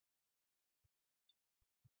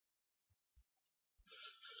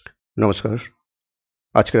নমস্কার।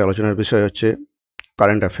 আজকের আলোচনার বিষয় হচ্ছে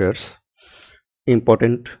current affairs,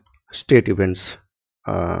 important state events.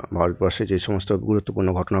 ভারতবর্ষে যে সমস্ত গুরুত্বপূর্ণ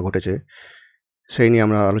ঘটনা ঘটেছে সেই নিয়ে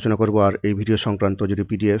আমরা আলোচনা করব। আর এই ভিডিও সংক্রান্ত যদি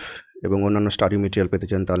পিডিএফ এবং অন্যান্য স্টাডি মেটেরিয়াল পেতে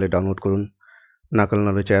চান তাহলে ডাউনলোড করুন নাকাল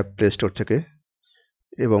নলেজ অ্যাপ প্লে স্টোর থেকে,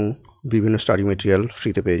 এবং বিভিন্ন স্টাডি মেটেরিয়াল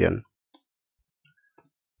ফ্রিতে পেয়ে যান।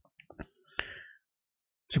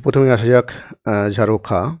 প্রথমে আসা যাক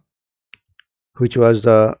ঝাড়খা,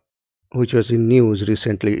 which was in news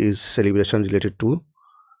recently is celebration related to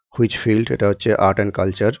which field? এটা হচ্ছে আর্ট অ্যান্ড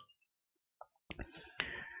কালচার।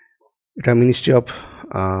 এটা ministry of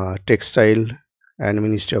textile and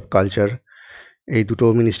ministry of culture, এই দুটো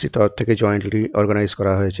মিনিস্ট্রির তরফ থেকে জয়েন্টলি অর্গানাইজ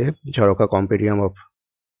করা হয়েছে ঝাড়খা কম্পেডিয়াম of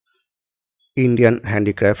Indian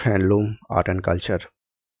handicraft, handloom, art and culture.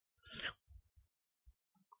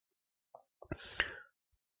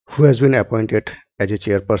 Who has been appointed as a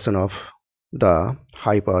chairperson of the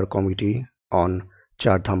high power committee on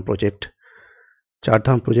Chardham project?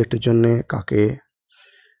 Chardham প্রজেক্টের জন্য কাকে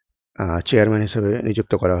চেয়ারম্যান হিসেবে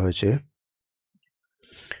নিযুক্ত করা হয়েছে?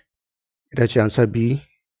 এটা হচ্ছে answer B,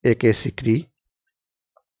 A.K. Sikri.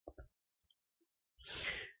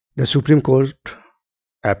 The Supreme Court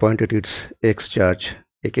appointed its ex-judge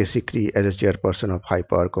A.K. Sikri as a chairperson of high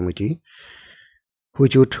power committee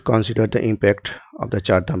which would consider the impact of the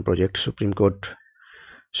Chardham project.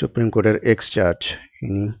 Supreme কোর্টের এক্স-জাজ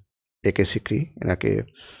ইনি A.K. Sikri, এনাকে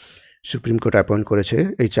supreme court appoint করেছে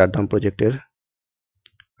এই চারধাম প্রজেক্টের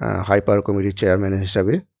high power কমিটির chairman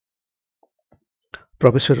হিসাবে।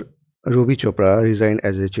 Professor Rabi Chopra resign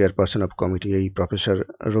as a chairperson of committee. এই professor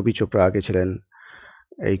রবি চোপড়া আগে ছিলেন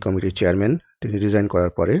এই কমিটির চেয়ারম্যান, তিনি রিজাইন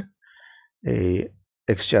করার পরে এই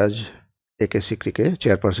এক্স-জাজ A.K. Sikriকে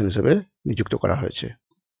চেয়ারপারসন হিসেবে নিযুক্ত করা হয়েছে।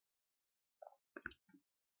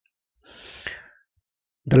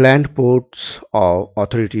 The Land Ports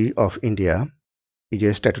Authority of India is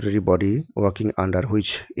a statutory body working under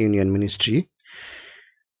which union ministry?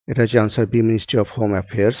 এটা হচ্ছে answer B, ministry of home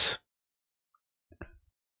affairs.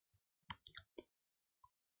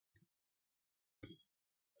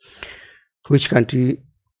 Which country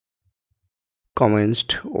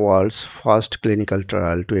commenced world's first clinical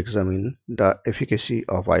trial to examine the efficacy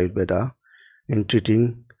of Ayurveda in treating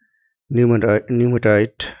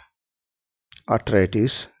pneumatoid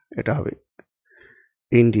arthritis? এটা হবে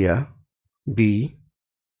India, B.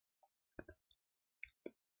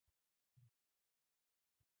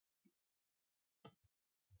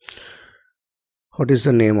 What is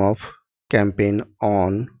the name of campaign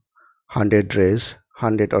on 100 days,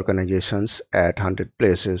 100 organizations at 100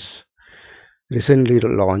 places recently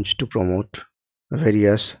launched to promote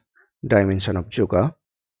various dimension of yoga?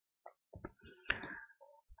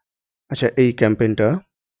 আচ্ছা, এই ক্যাম্পেইনটা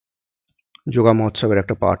যোগা মহোৎসবের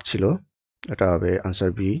একটা part ছিল, এটা হবে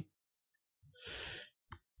answer B.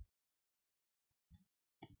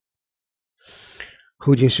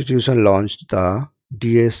 Which institution launched the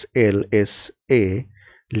DSLSA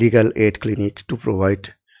legal aid clinic to provide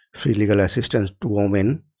free legal assistance to women?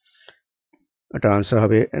 এটা answer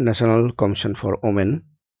হবে national commission for women.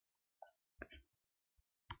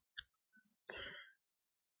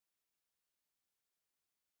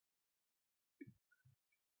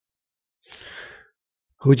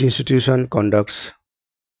 Which institution conducts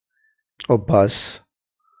Obhas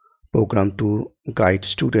program to guide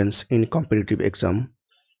students in competitive exam?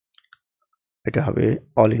 এটা হবে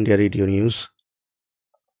all India radio news,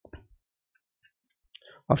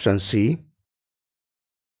 option C.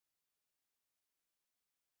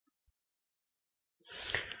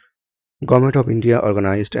 Government of India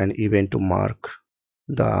organized an event to mark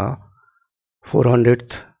the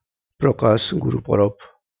 400th Prakash Guru Parab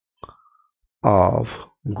of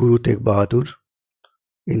Guru Tegh Bahadur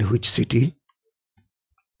in which city?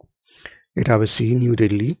 It have a C, New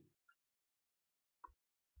Delhi.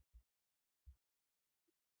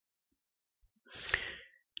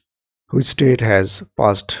 Which state has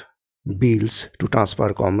passed bills to transfer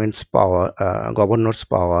governor's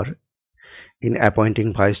power in appointing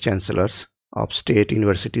vice chancellors of state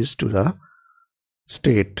universities to the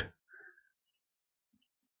state?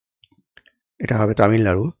 এটা হবে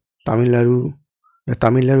Tamil Nadu. The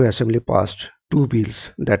Tamil Nadu Assembly passed 2 bills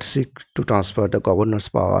that seek to transfer the governor's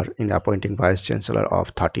power in appointing vice chancellor of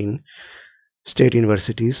 13 state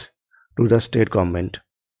universities to the state government.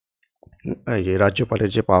 এই যে রাজ্যপালের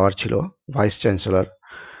যে পাওয়ার ছিল vice chancellor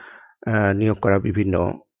নিয়োগ করা বিভিন্ন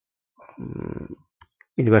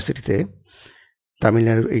ইউনিভার্সিটিতে,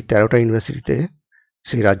 তামিলনাড়ুর এই 13টা ইউনিভার্সিটিতে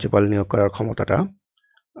সেই রাজ্যপাল নিয়োগ করার ক্ষমতাটা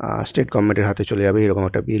স্টেট গভর্নমেন্টের হাতে চলে যাবে, এরকম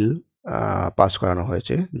একটা বিল পাস করানো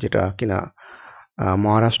হয়েছে, যেটা কিনা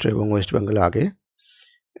মহারাষ্ট্র এবং ওয়েস্ট বেঙ্গলে আগে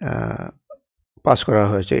পাস করা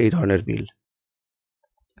হয়েছে এই ধরনের বিল।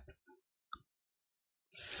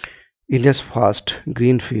 India's first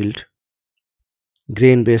greenfield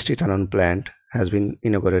grain-based ethanol plant has been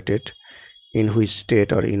inaugurated in which state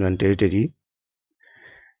or union territory?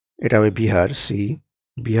 এটা হবে বিহার, সি।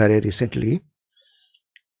 বিহারে রিসেন্টলি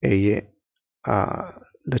এই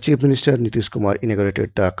the Chief Minister Nitish Kumar inaugurated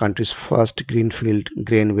the country's first greenfield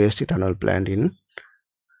grain-based ethanol plant in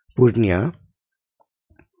Purnia.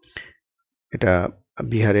 এটা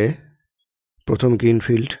বিহারে প্রথম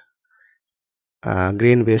greenfield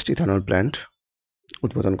grain based ethanol plant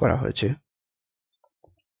উদ্বোধন করা হয়েছে।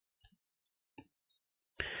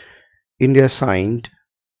 India signed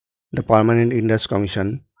the Permanent Indus Commission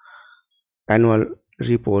annual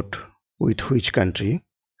report with which country?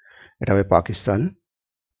 এটা হবে Pakistan.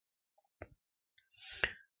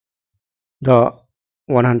 The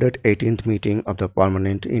 118th meeting of the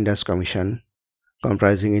Permanent Indus Commission,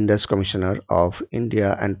 comprising Indus Commissioner of India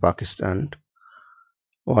and Pakistan,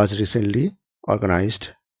 was recently organized.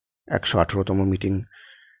 118তম meeting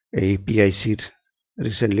এই পিআইসির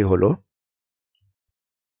recently হলো।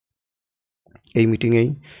 এই মিটিংয়েই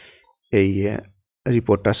এই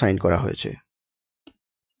রিপোর্টটা sign করা হয়েছে।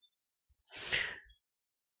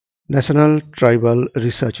 National Tribal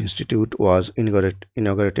Research Institute was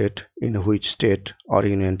inaugurated in which state or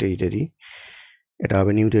union territory? এটা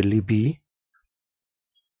হবে new Delhi, B.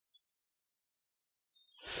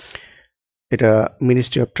 এটা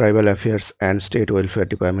ministry of tribal affairs and state welfare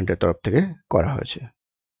ডিপার্টমেন্টের তরফ থেকে করা হয়েছে।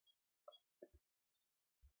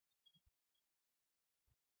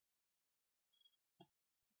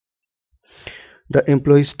 The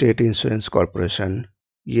Employee State Insurance Corporation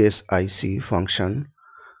ESIC function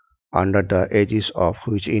under the aegis of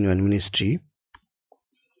which union ministry?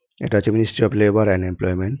 এটা হচ্ছে ministry of labour and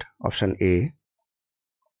employment, option A.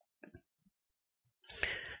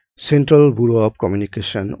 Central Bureau of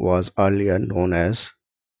Communication was earlier known as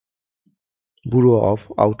Bureau of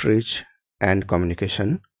Outreach and Communication.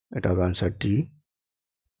 এটা হবে answer D.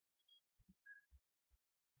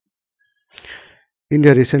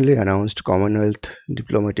 India recently announced Commonwealth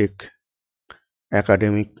Diplomatic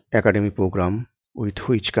Academy program with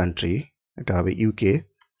which country? এটা হবে UK,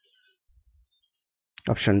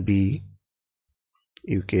 option B,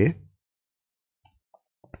 UK.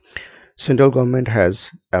 Central government has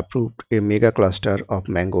approved a mega cluster of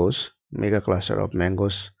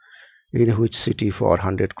mangoes in which city for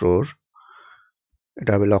 100 crore?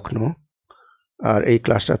 এটা হবে লখনৌ। আর এই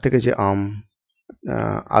cluster থেকে যে আম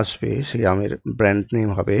আসবে সেই আমের ব্র্যান্ড নেম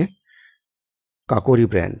হবে কাকরি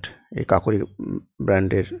ব্র্যান্ড। এই কাকরি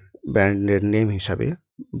ব্র্যান্ড নেম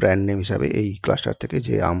হিসাবে এই ক্লাস্টার থেকে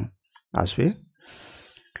যে আম আসবে।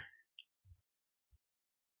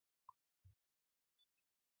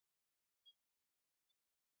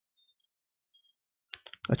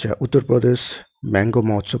 আচ্ছা, উত্তরপ্রদেশ ম্যাঙ্গো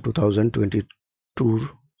মহোৎসব 2022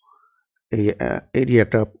 এরই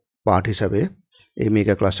একটা পার্ট হিসাবে এই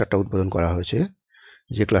মেগা ক্লাস্টারটা উদ্বোধন করা হয়েছে।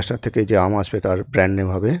 যে ক্লাস্টার থেকে যে আম আসবে তার ব্র্যান্ড নেম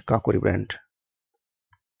হবে কাকরি ব্র্যান্ড।